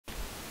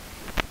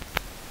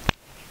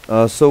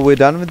So we're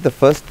done with the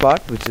first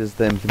part, which is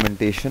the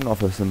implementation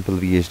of a simple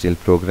VHDL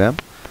program.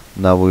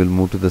 Now we will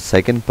move to the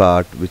second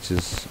part, which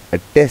is a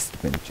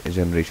test bench, a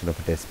generation of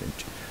a test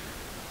bench.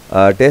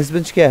 Test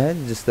bench क्या है?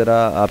 जिस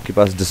तरह आपके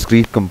पास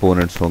discrete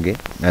components होंगे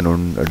and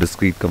उन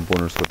discrete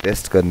components को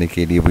test करने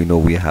के लिए we know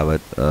we have a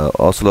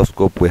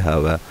oscilloscope, we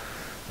have a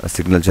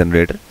signal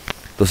generator.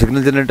 तो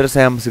सिग्नल जनरेटर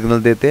से हम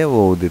सिग्नल देते हैं,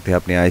 वो देते हैं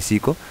अपने आईसी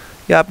को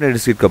या अपने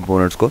डिस्क्रीट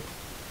कंपोनेंट्स को.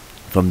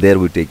 From there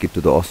we take it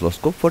to the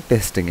oscilloscope for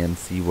testing and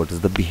see what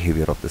is the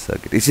behaviour of the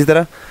circuit. इसी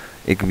तरह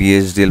एक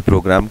VHDL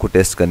प्रोग्राम को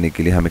टेस्ट करने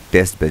के लिए हम एक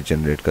टेस्ट बेंच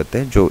जनरेट करते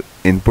हैं जो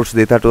इनपुट्स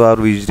देता है to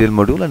our VHDL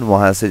module and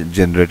वहाँ से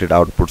जनरेटेड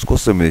आउटपुट्स को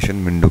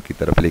सिमुलेशन विंडो की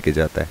तरफ लेके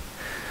जाता है.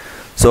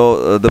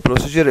 So the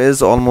procedure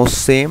is almost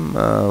same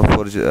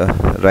for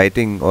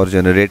writing और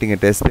generating A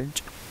test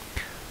bench.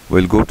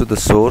 Will go to the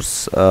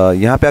source.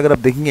 यहाँ पे अगर आप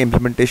देखेंगे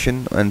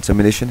इम्प्लीमेंटेशन एंड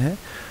सिमुलेशन है,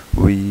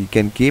 we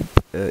can keep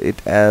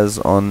it as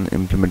on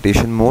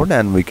implementation mode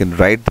and we can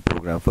write the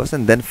program first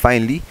and then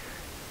finally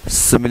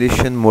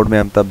simulation mode में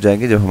हम तब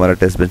जाएंगे जब हमारा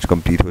टेस्ट बेंच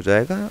कंप्लीट हो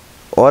जाएगा.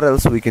 और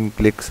else we can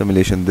click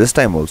simulation this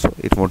time also,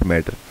 it won't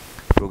matter.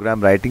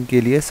 Programme writing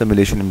के लिए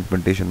सिमुलेशन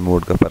इम्प्लीमेंटेशन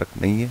मोड का फ़र्क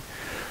नहीं है.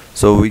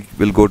 So we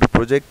will go to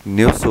project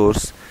new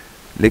source.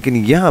 लेकिन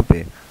यहाँ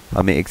पे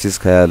हमें एक चीज़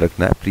ख्याल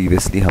रखना है,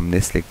 प्रीवियसली हमने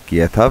सेलेक्ट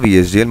किया था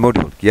VHDL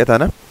मॉड्यूल, किया था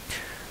ना.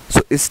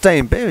 सो इस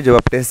टाइम पे जब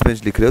आप टेस्ट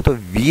बेंच लिख रहे हो तो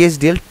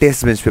VHDL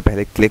टेस्ट बेंच पे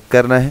पहले क्लिक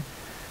करना है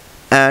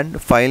एंड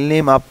फाइल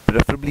नेम आप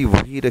प्रेफरेबली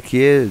वही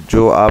रखिए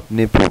जो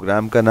आपने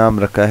प्रोग्राम का नाम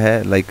रखा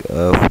है. Like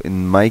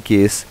in my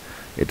case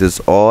it is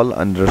all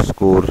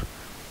underscore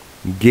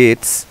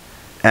gets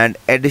and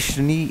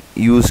additionally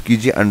use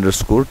कीजिए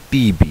अंडरस्कोर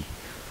TB,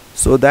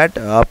 सो दैट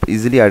आप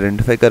इजीली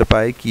आइडेंटिफाई कर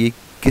पाए कि ये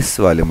किस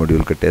वाले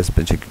मॉड्यूल का टेस्ट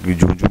बेंच है. क्योंकि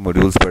जो जो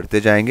मॉड्यूल्स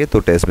बढ़ते जाएंगे तो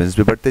टेस्ट बेंच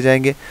भी बढ़ते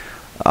जाएंगे,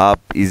 आप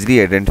इजीली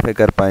आइडेंटिफाई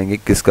कर पाएंगे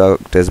किसका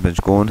टेस्ट बेंच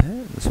कौन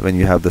है. So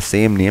when you have the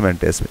same name and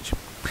test bench.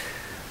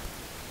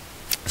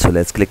 So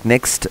let's click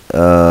next.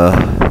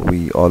 We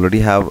already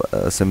have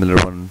a similar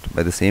one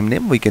by the same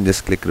name. We can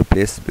just click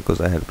replace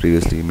because I had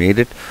previously made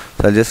it.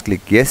 So I'll just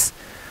click yes.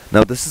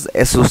 Now this is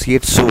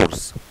associate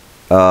source.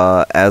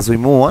 As we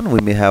move on,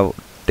 we may have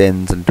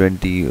 10,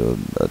 20,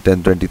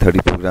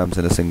 30 programs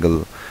in a single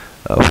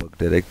work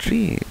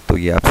directory. तो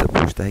ये आपसे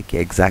पूछता है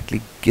कि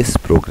exactly किस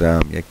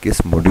program या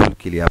किस module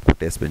के लिए आपको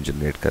test bench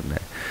generate करना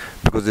है.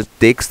 Because it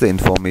takes the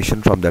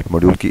information from that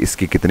module कि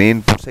इसके कितने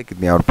inputs है,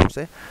 कितने outputs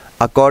है,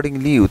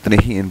 accordingly उतने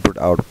ही input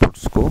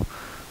outputs को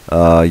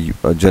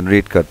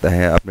generate करता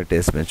है अपने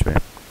test bench में.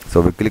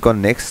 So we click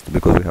on next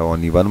because we have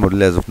only one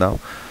module as of now.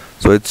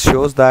 So it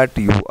shows that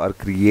you are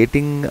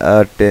creating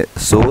a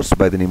source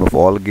by the name of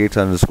all gates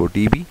underscore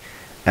TB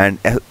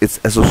and its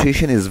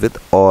association is with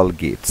all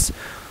gates.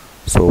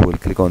 So we'll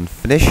click on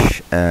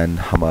finish and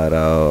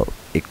हमारा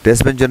एक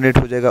test bench generate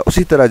हो जाएगा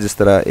उसी तरह जिस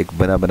तरह एक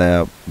बना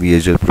बनाया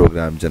VHDL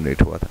प्रोग्राम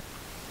जनरेट हुआ था.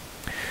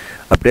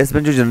 अब टेस्ट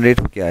बेंच जो जनरेट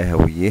हो के आया है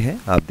वो ये है.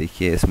 आप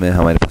देखिए इसमें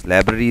हमारे पास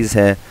लाइब्रेरीज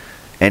हैं,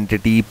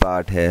 एंटिटी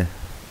पार्ट है,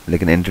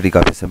 लेकिन एंटिटी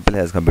काफ़ी सिंपल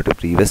है as compare to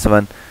previous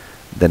one.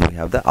 Then we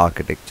have the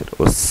architecture,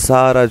 और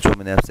सारा जो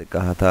मैंने आपसे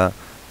कहा था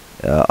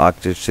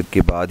आर्किटेक्चर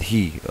के बाद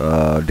ही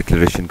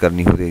डिक्लेरेशन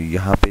करनी होती है.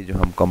 यहाँ पे जो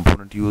हम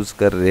कंपोनेंट यूज़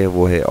कर रहे हैं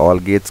वो है ऑल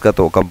गेट्स का,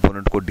 तो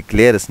कंपोनेंट को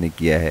डिक्लेयर इसने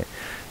किया है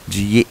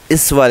जी ये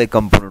इस वाले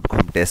कंपोनेंट को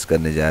हम टेस्ट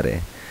करने जा रहे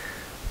हैं.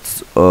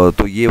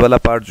 तो ये वाला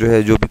पार्ट जो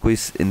है, जो भी कोई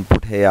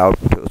इनपुट है या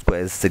आउटपुट है, उसको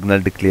एज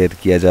सिग्नल डिक्लेयर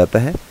किया जाता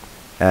है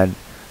एंड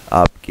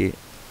आपके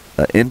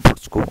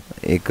इनपुट्स को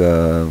एक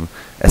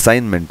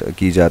असाइनमेंट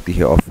की जाती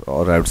है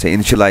और आउट से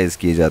इनिशियलाइज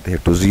किए जाते हैं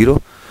टू 0.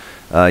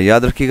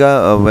 याद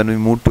रखिएगा when we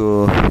move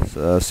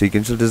to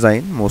sequential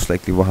design most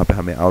likely वहाँ पे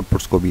हमें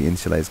आउटपुट्स को भी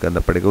इनिशियलाइज करना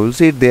पड़ेगा. विल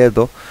सी इट देयर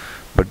दो,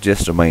 but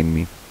just remind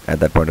me at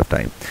that point of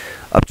time.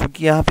 अब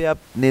चूँकि यहाँ पे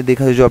आपने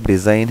देखा जो आप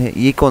डिज़ाइन है,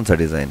 ये कौन सा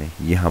डिज़ाइन है?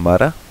 ये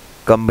हमारा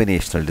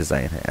कम्बिनेशनल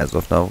डिज़ाइन है. एज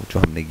ऑफ नाउ जो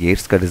हमने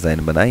गेट्स का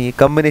डिज़ाइन बनाया ये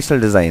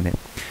कम्बिनेशनल डिज़ाइन है.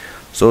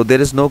 So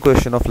there is no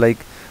question of like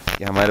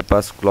कि हमारे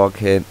पास क्लॉक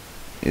है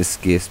इस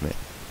केस में.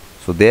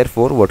 So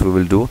therefore what we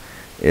will do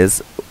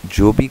is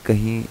जो भी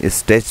कहीं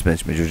इस टेस्ट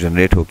बेंच में जो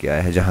जनरेट होके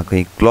आया है जहाँ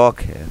कहीं क्लॉक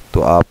है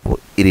तो आप वो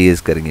इरेज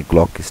करेंगे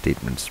क्लॉक की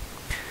statements.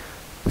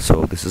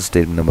 So this is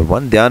statement number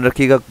 1. ध्यान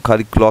रखिएगा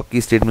खाली क्लॉक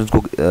की स्टेटमेंट्स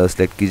को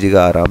सेलेक्ट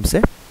कीजिएगा आराम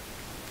से.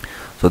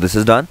 So this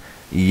is done.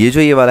 ये जो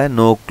ये वाला है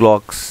no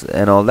clocks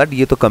and all that,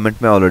 ये तो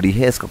कमेंट में ऑलरेडी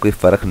है, इसका कोई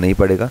फ़र्क नहीं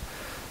पड़ेगा.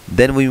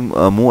 Then we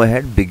move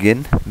ahead.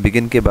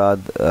 Begin के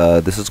बाद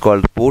this is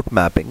called port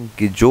mapping,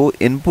 कि जो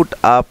इनपुट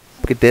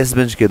आपके टेस्ट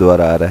बेंच के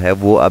द्वारा आ रहा है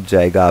वो अब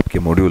जाएगा आपके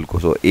मॉड्यूल को.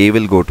 सो A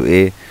will go to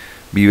A,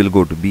 B will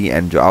go to B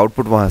and जो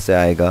आउटपुट वहाँ से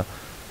आएगा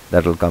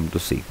that will come to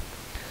C.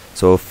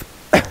 So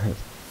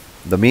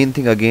the main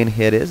thing again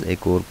here is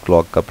एक और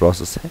क्लॉक का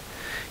प्रोसेस है.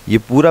 ये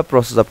पूरा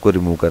प्रोसेस आपको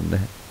रिमूव करना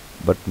है,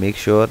 but make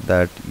sure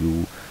that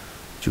you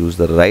choose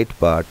the right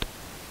part.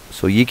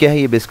 सो ये क्या है?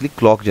 ये बेसिकली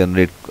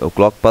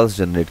क्लॉक पल्स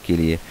जनरेट के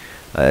लिए.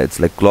 It's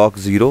like clock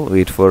 0,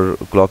 wait for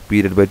clock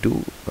period by 2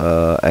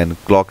 and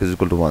clock is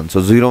equal to 1.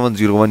 So 0 1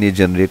 0 1 ये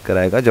जनरेट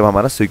कराएगा जब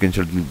हमारा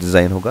sequential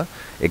डिज़ाइन होगा,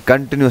 एक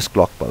continuous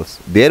clock pulse.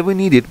 There we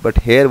need it, but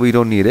here we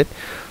don't need it.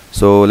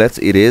 So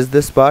let's erase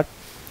this part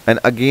and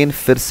again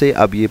फिर से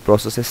अब ये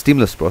प्रोसेस है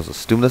stimulus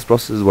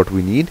process is what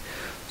we need.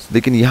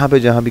 लेकिन यहाँ पे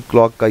जहाँ भी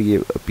क्लॉक का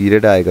ये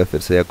पीरियड आएगा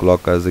फिर से या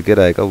क्लॉक का जिक्र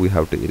आएगा, we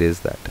have to erase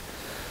that.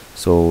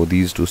 So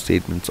these two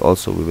statements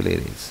also we will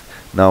erase.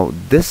 Now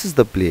this is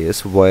the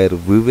place where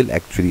we will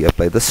actually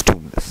apply the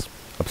stimulus.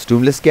 अब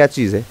स्टिमुलस क्या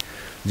चीज़ है,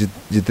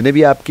 जितने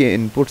भी आपके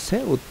इनपुट्स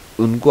हैं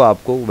उनको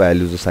आपको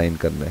वैल्यूज असाइन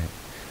करना है।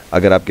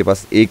 अगर आपके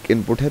पास एक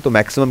इनपुट है तो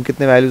मैक्सिमम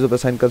कितने वैल्यूज आप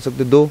असाइन कर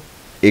सकते हो, 2।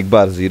 एक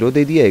बार 0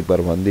 दे दिया, एक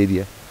बार 1 दे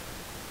दिया।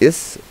 इस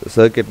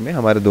सर्किट में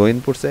हमारे 2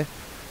 इनपुट्स है,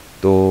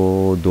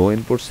 तो 2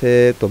 इनपुट्स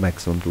है तो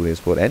मैक्सिमम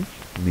 2⁴n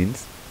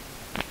मीन्स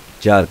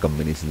 4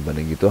 कम्बिनेशन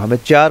बनेंगी। तो हमें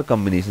 4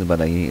 कम्बिनेशन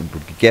बनाई है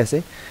इनपुट की।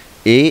 कैसे?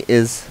 A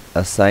is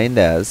assigned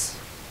as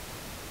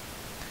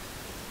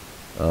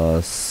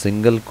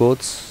single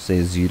quotes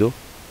से 0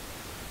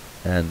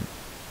 and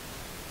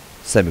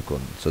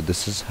semicolon, so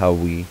this is how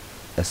we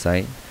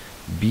assign.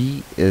 B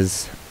is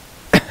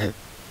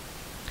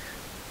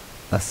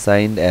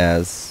assigned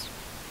as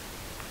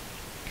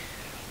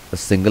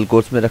single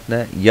quotes में रखना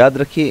है। याद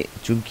रखिए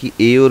चूंकि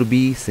A और B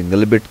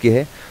सिंगल बिट के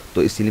है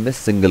तो इसीलिए मैं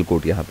सिंगल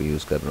कोट यहाँ पे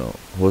यूज़ कर रहा हूँ।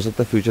 हो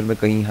सकता है फ्यूचर में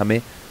कहीं हमें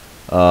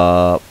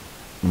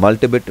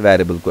मल्टी बिट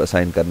वेरिएबल को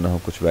असाइन करना हो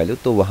कुछ वैल्यू,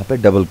 तो वहाँ पे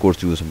डबल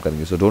कोट्स यूज़ हम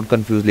करेंगे। So don't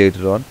confuse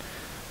later on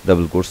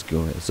double quotes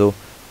क्यों है। So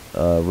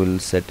will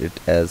set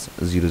it as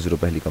 0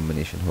 पहली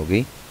कॉम्बिनेशन हो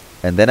गई,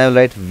 and then I will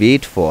write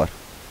wait for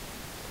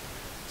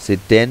say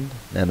 10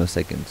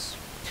 nanoseconds.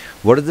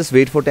 What is this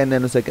wait for 10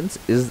 nanoseconds?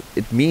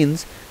 It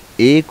means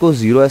A को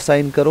 0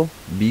 assign करो,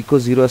 B को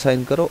 0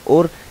 assign करो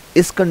और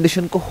इस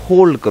कंडीशन को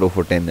होल्ड करो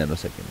for 10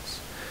 nanoseconds.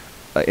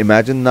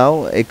 Imagine now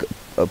एक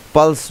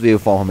pulse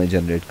waveform हमें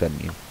जनरेट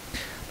करनी है।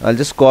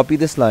 I'll just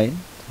copy this line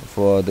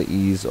for the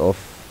ease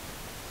of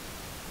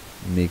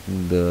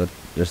making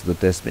the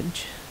test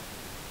bench.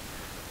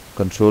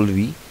 Control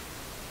V.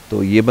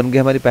 तो ये बन गई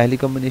हमारी पहली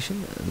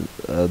कॉम्बिनेशन।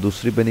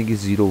 दूसरी बनेगी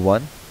 0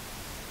 1,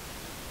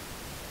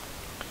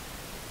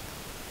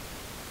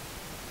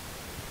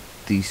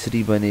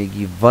 तीसरी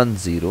बनेगी 1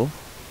 0,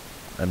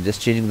 I am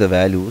just changing the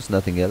values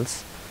nothing else,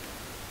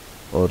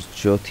 और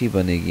चौथी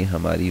बनेगी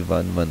हमारी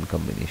 1 1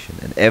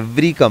 कॉम्बिनेशन। एंड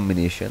एवरी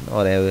कॉम्बिनेशन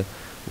और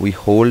we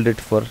hold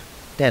it for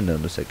 10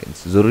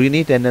 nanoseconds. ज़रूरी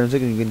नहीं 10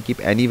 nanoseconds, you can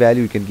keep any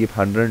value, you can keep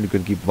 100, you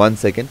can keep 1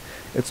 second,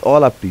 it's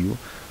all up to you.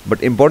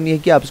 But important ये है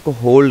कि आप इसको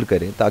होल्ड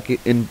करें ताकि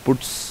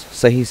इनपुट्स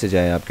सही से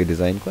जाएँ आपके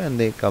डिज़ाइन को and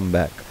they come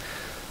back.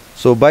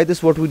 So by this,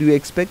 what would you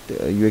expect?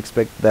 You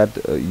expect that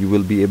you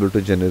will be able to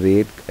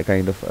generate a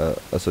kind of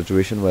a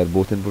situation where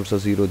both inputs are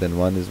 0, then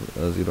one is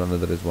 0,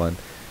 another is 1,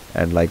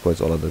 and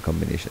likewise all other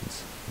combinations.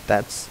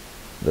 That's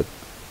the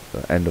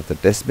end of the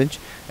test bench,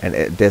 and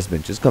test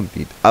bench is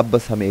complete. अब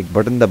बस हमें एक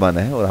button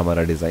दबाना है और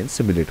हमारा design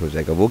simulate हो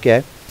जाएगा। वो क्या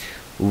है?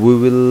 We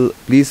will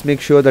please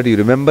make sure that you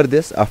remember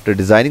this. After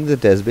designing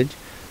the test bench,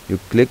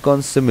 you click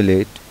on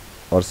simulate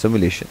or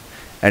simulation.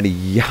 And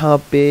यहाँ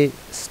पे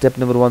स्टेप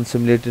नंबर 1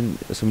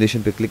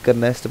 सिमुलेशन पे क्लिक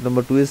करना है। Step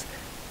number 2 is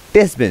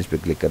test bench पे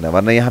क्लिक करना है,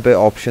 वरना यहाँ पे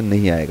ऑप्शन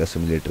नहीं आएगा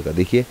सिमुलेटर का।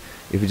 देखिए,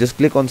 if you just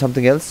click on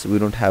something else we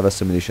don't have a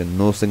simulation,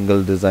 no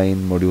single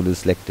design module is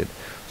selected,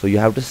 so you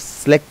have to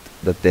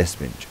select the test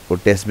bench, और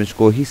टेस्ट बेंच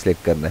को ही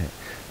सिलेक्ट करना है।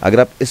 अगर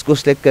आप इसको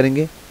सिलेक्ट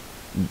करेंगे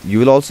you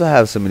will also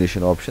have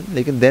simulation option,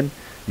 लेकिन then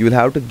you will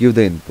have to give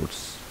the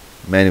inputs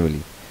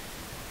manually.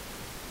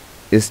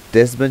 इस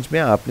टेस्ट बेंच में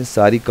आपने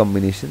सारी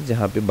कॉम्बिनेशन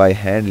जहाँ पे बाय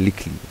हैंड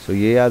लिख ली। सो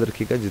ये याद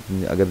रखिएगा,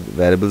 जितने अगर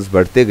वेरिएबल्स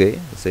बढ़ते गए,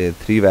 से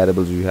 3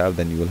 variables you have,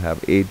 then you will have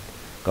 8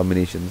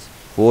 combinations,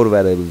 4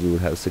 variables you will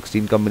have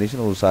 16 combination,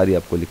 और वो सारी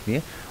आपको लिखनी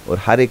है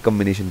और हर एक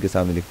कॉम्बिनेशन के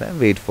सामने लिखना है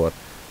wait for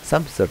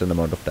some certain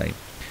amount of time.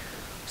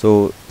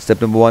 So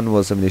step number 1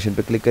 वो सिमुलेशन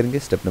पे क्लिक करेंगे।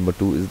 Step number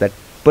 2 is that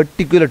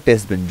particular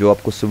test bench जो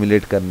आपको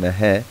सिमुलेट करना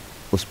है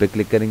उस पर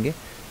क्लिक करेंगे,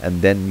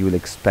 and then you will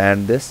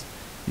expand this.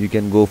 You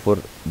can go for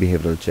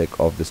behavioral check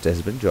of this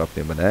test bench जो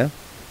आपने बनाया।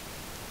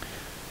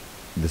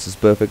 This is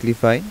perfectly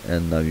fine,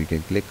 and now you can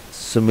click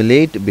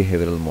simulate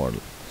behavioral model,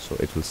 so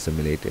it will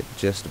simulate it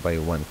just by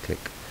 1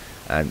 click,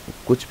 and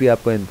कुछ भी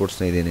आपको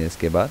inputs नहीं देने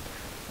इसके बाद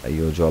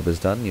your job is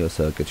done, your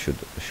circuit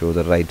should show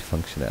the right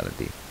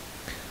functionality.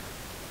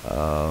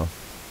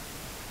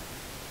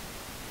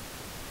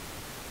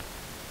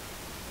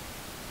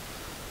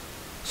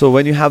 So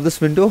when you have this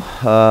window,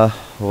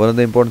 one of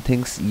the important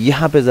things,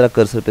 यहाँ पे ज़रा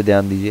कर्सर पे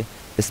ध्यान दीजिए,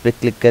 इस पर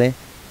क्लिक करें,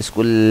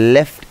 इसको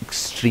लेफ्ट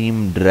एक्सट्रीम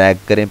ड्रैग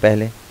करें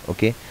पहले,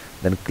 okay,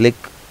 then click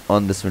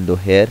on this window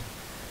hair,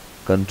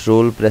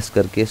 control press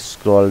करके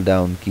स्क्रॉल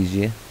डाउन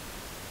कीजिए।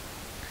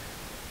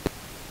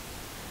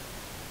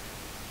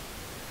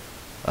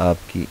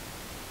 आपकी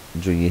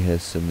जो ये है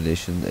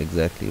सिमुलेशन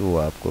एग्जैक्टली वो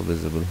आपको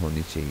विजिबल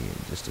होनी चाहिए।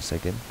 जस्ट अ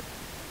सेकेंड,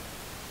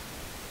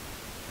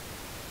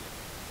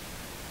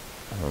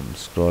 हम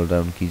स्क्रॉल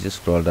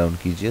डाउन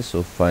कीजिए।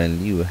 So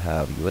finally you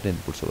have your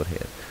inputs over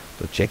here.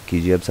 तो चेक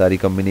कीजिए अब सारी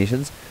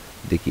कॉम्बिनेशंस,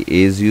 देखिए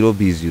A0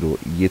 B0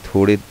 ये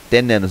थोड़े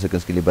 10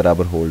 नैनोसेकंड्स के लिए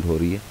बराबर होल्ड हो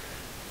रही है।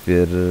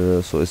 फिर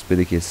सो इस पे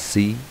देखिए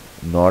C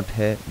नॉट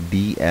है, D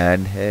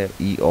एंड है,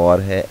 E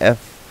और है,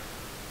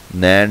 F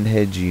नैंड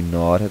है, G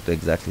नॉर है, तो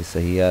एग्जैक्टली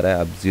सही आ रहा है।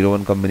 अब 0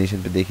 1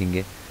 कॉम्बिनेशन पे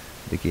देखेंगे,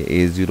 देखिए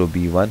A0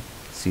 B1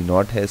 C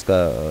नॉट है, इसका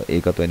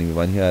A का तो एनिमी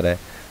 1 ही आ रहा है,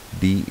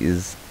 D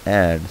इज़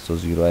एंड, सो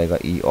 0 आएगा,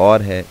 E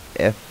और है,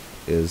 F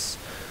is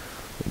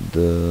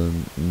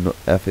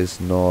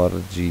NOR,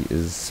 G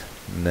is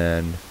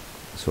NAND,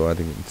 so I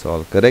think it's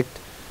all correct.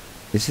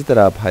 इसी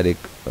तरह आप हर एक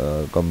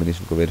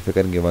कॉम्बिनेशन को वेरीफाई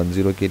करेंगे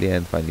 1-0 के लिए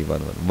एंड फाइनली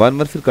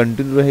 1-1 फिर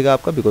कंटिन्यू रहेगा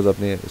आपका, बिकॉज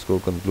आपने इसको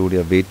कंक्लूड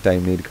या वेट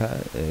टाइम नहीं लिखा.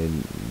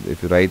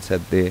 If you right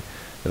set they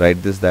right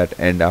this that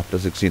and after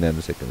 16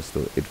 nanoseconds,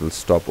 तो it will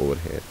stop over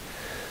here.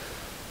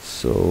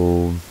 So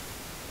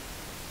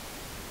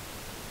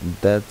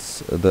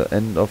that's the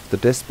end of the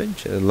test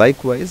bench.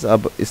 Likewise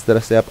अब इस तरह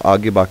से आप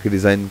आगे बाकी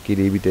डिज़ाइन के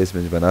लिए भी टेस्ट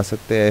बेंच बना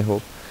सकते हैं, I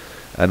hope.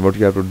 And what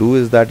you have to do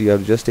is that you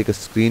have to just take a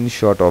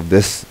screenshot of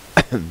this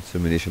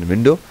simulation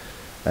window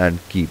and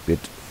keep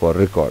it for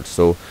record.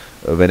 So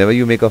whenever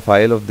you make a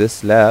file of this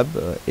lab,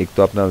 एक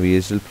तो अपना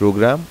VHDL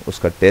program,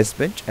 उसका test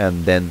bench,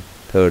 and then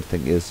third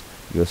thing is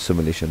your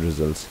simulation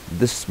results.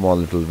 This small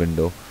little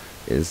window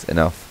is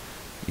enough.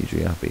 ये जो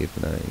यहाँ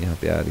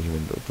पे आ रही है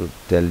window to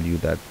tell you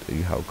that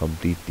you have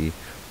completely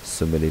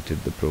simulated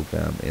the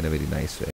program in a very nice way.